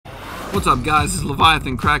What's up guys, this is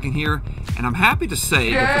Leviathan Kraken here, and I'm happy to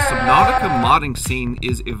say that the Subnautica modding scene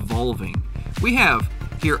is evolving. We have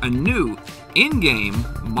here a new in-game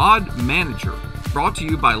mod manager brought to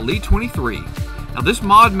you by Lee23. Now this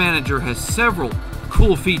mod manager has several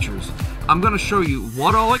cool features. I'm going to show you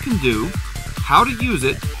what all it can do, how to use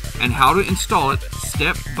it, and how to install it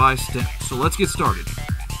step by step. So let's get started.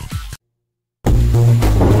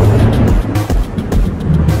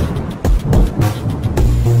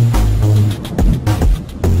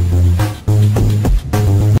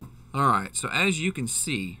 Alright, so as you can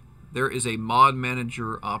see, there is a mod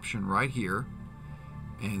manager option right here,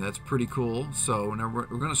 and that's pretty cool. So now we're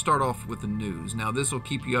going to start off with the news. Now this will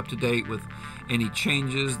keep you up to date with any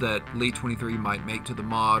changes that Lee23 might make to the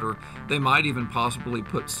mod, or they might even possibly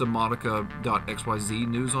put submodica.xyz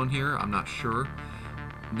news on here, I'm not sure.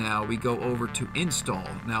 Now we go over to install.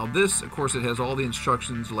 Now this, of course, it has all the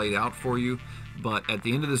instructions laid out for you, but at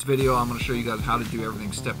the end of this video I'm going to show you guys how to do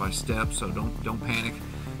everything step by step, so don't panic.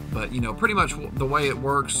 But you know, pretty much the way it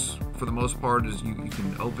works for the most part is you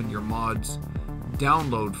can open your mods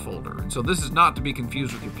download folder. And so this is not to be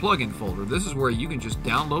confused with your plugin folder. This is where you can just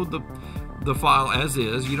download the file as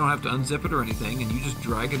is. You don't have to unzip it or anything, and you just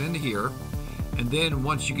drag it into here. And then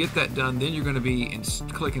once you get that done, then you're going to be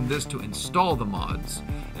clicking this to install the mods.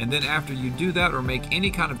 And then after you do that or make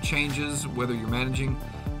any kind of changes, whether you're managing,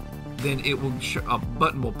 then it will a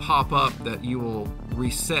button will pop up that you will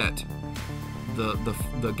reset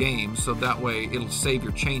the game, so that way it'll save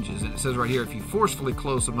your changes. And it says right here, if you forcefully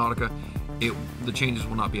close Subnautica, the changes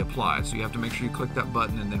will not be applied. So you have to make sure you click that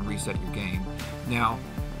button and then reset your game. Now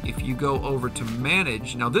if you go over to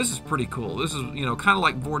manage, now this is pretty cool. This is, you know, kind of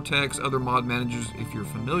like Vortex, other mod managers, if you're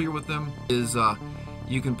familiar with them, is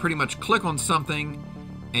you can pretty much click on something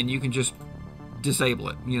and you can just disable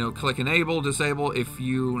it. You know, click enable, disable. If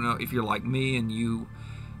if you're like me and you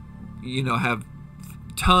have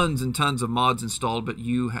tons and tons of mods installed, but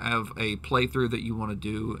you have a playthrough that you want to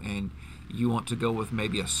do and you want to go with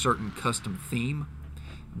maybe a certain custom theme,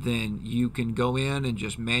 then you can go in and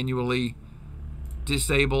just manually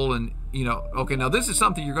disable. And okay, now this is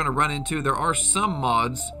something you're going to run into. There are some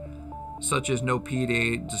mods such as no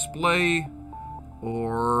PDA display,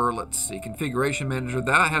 or let's see, configuration manager,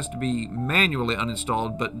 that has to be manually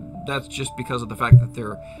uninstalled, but that's just because of the fact that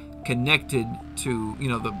they're connected to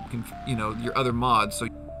your other mods, so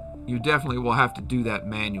you definitely will have to do that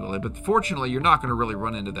manually. But fortunately you're not going to really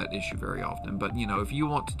run into that issue very often. But if you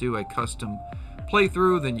want to do a custom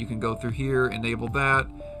playthrough, then you can go through here, enable that,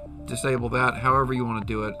 disable that, however you want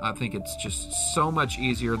to do it. I think it's just so much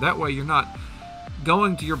easier. That way you're not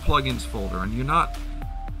going to your plugins folder and you're not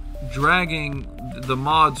dragging the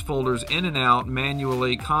mods folders in and out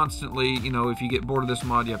manually constantly. If you get bored of this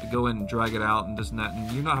mod, you have to go in and drag it out and this and that,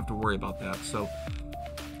 and you don't have to worry about that. So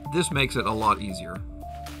this makes it a lot easier.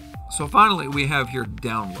 So finally we have here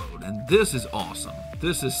download, and this is awesome.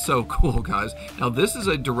 This is so cool, guys. Now this is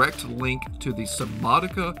a direct link to the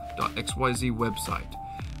submodica.xyz website.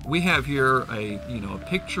 We have here a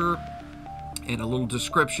picture and a little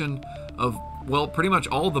description of, well, pretty much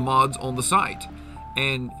all the mods on the site.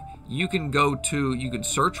 And you can you can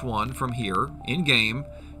search one from here in game.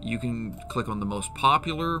 You can click on the most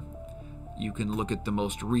popular. You can look at the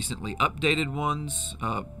most recently updated ones.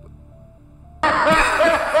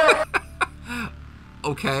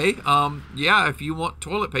 Okay, yeah, if you want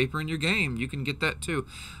toilet paper in your game, you can get that too.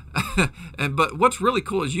 But what's really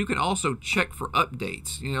cool is you can also check for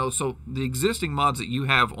updates. So the existing mods that you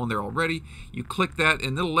have on there already, you click that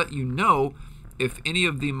and it'll let you know if any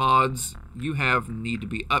of the mods you have need to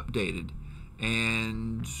be updated.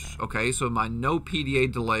 And okay, so my no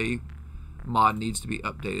PDA delay mod needs to be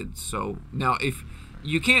updated. So now if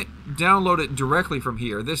you can't download it directly from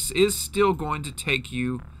here, this is still going to take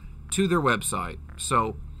you to their website.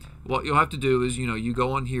 So what you'll have to do is, you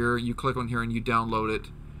go on here, you click on here and you download it,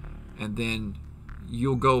 and then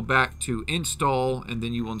you'll go back to install, and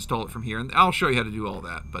then you will install it from here. And I'll show you how to do all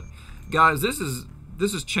that. But guys, this is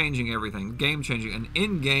changing everything, game changing, an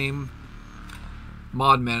in-game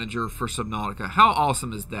mod manager for Subnautica. How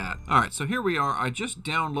awesome is that? Alright, so here we are. I just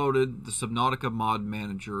downloaded the Subnautica mod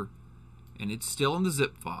manager, and it's still in the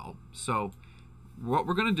zip file. So what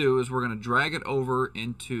we're going to do is we're going to drag it over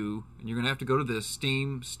into, and you're going to have to go to this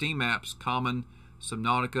Steam Apps, Common,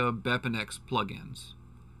 Subnautica, Bepinex plugins,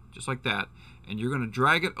 just like that. And you're going to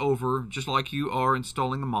drag it over just like you are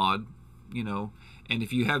installing a mod, and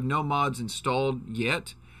if you have no mods installed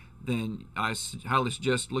yet, then I highly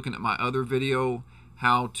suggest looking at my other video,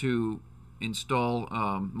 how to install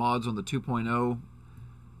mods on the 2.0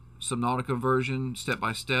 Subnautica version step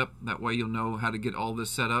by step. That way you'll know how to get all this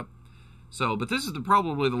set up. So, but this is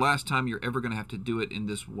probably the last time you're ever going to have to do it in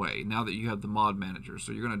this way, now that you have the mod manager.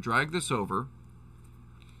 So you're going to drag this over.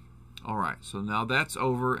 All right, so now that's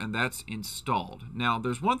over and that's installed. Now,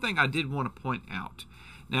 there's one thing I did want to point out.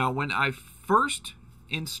 Now, when I first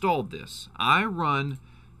installed this, I run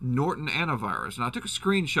Norton Antivirus, and I took a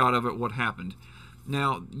screenshot of it, what happened.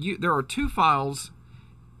 Now, there are two files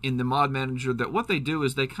in the mod manager that what they do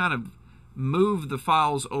is they kind of move the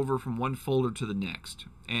files over from one folder to the next.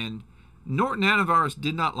 And Norton Antivirus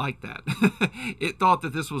did not like that. It thought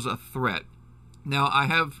that this was a threat. Now, I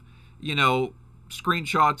have, you know,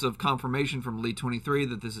 screenshots of confirmation from Lee23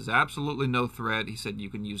 that this is absolutely no threat. He said you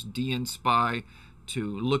can use dnspy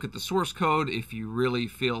to look at the source code if you really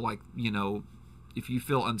feel like, you know, if you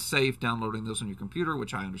feel unsafe downloading this on your computer,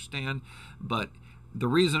 which I understand. But the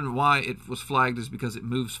reason why it was flagged is because it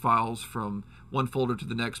moves files from one folder to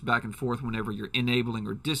the next back and forth whenever you're enabling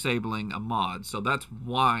or disabling a mod. So that's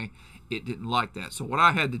why it didn't like that. So what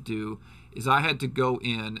I had to do is I had to go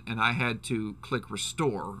in and I had to click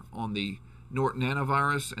restore on the Norton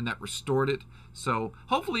Antivirus, and that restored it. So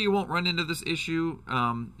hopefully you won't run into this issue.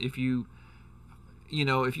 If you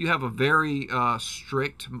have a very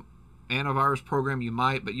strict antivirus program, you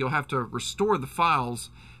might, but you'll have to restore the files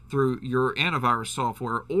through your antivirus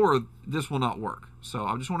software, or this will not work. So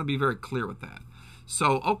I just want to be very clear with that.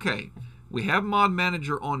 So, okay, we have Mod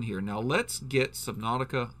Manager on here. Now let's get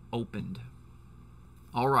Subnautica opened.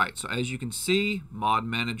 All right, so as you can see, Mod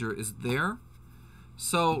Manager is there.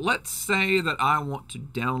 So let's say that I want to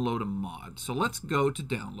download a mod. So let's go to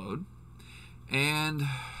download, and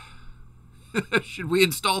should we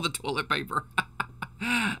install the toilet paper?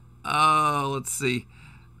 Let's see.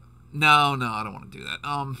 No, I don't want to do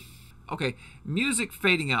that. Okay, music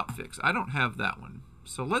fading out fix. I don't have that one.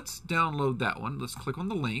 So let's download that one. Let's click on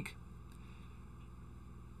the link.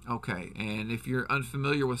 Okay, and if you're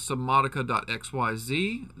unfamiliar with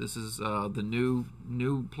submodica.xyz, this is the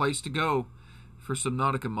new place to go for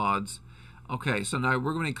Subnautica mods. Okay, so now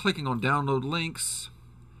we're going to be clicking on download links,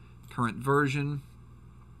 current version.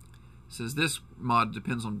 It says this mod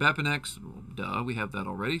depends on Bepinex. Well, duh, we have that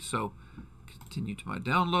already. So continue to my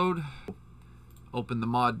download. Open the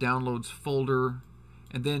mod downloads folder.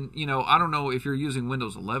 And then, you know, I don't know if you're using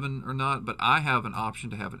Windows 11 or not, but I have an option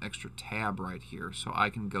to have an extra tab right here. So I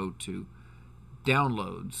can go to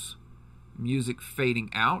downloads, music fading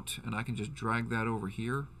out, and I can just drag that over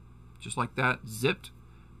here. Just like that, zipped.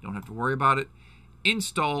 Don't have to worry about it.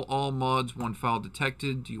 Install all mods, one file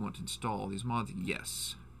detected. Do you want to install all these mods?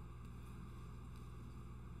 Yes.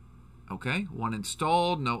 Okay, one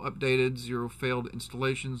installed, no updated, 0 failed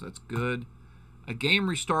installations. That's good. A game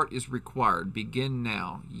restart is required. Begin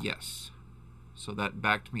now. Yes. So that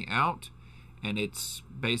backed me out, and it's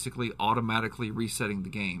basically automatically resetting the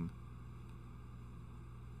game.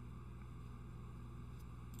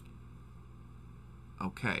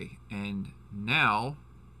 Okay, and now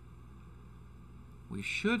we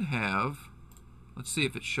should have, let's see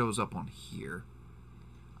if it shows up on here.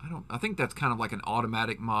 I think that's kind of like an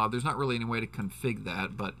automatic mod. There's not really any way to configure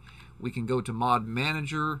that, but we can go to Mod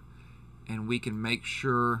Manager and we can make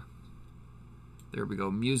sure, there we go,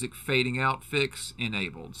 music fading out fix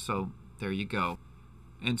enabled. So there you go.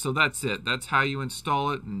 And so that's it. That's how you install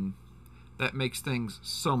it, and that makes things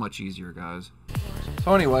so much easier, guys.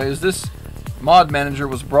 So anyways, this Mod Manager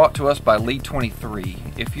was brought to us by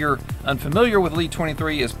Lee23. If you're unfamiliar with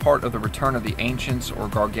Lee23, as part of the Return of the Ancients or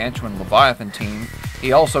Gargantuan Leviathan team,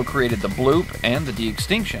 he also created the Bloop and the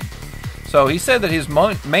de-extinction. So he said that his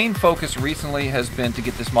main focus recently has been to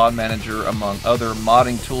get this Mod Manager, among other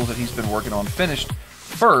modding tools that he's been working on, finished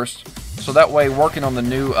first, so that way working on the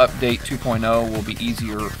new update 2.0 will be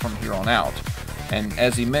easier from here on out. And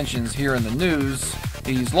as he mentions here in the news,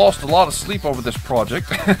 he's lost a lot of sleep over this project.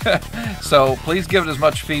 So please give it as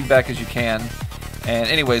much feedback as you can. And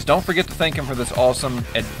anyways, don't forget to thank him for this awesome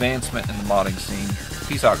advancement in the modding scene.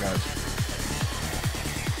 Peace out, guys.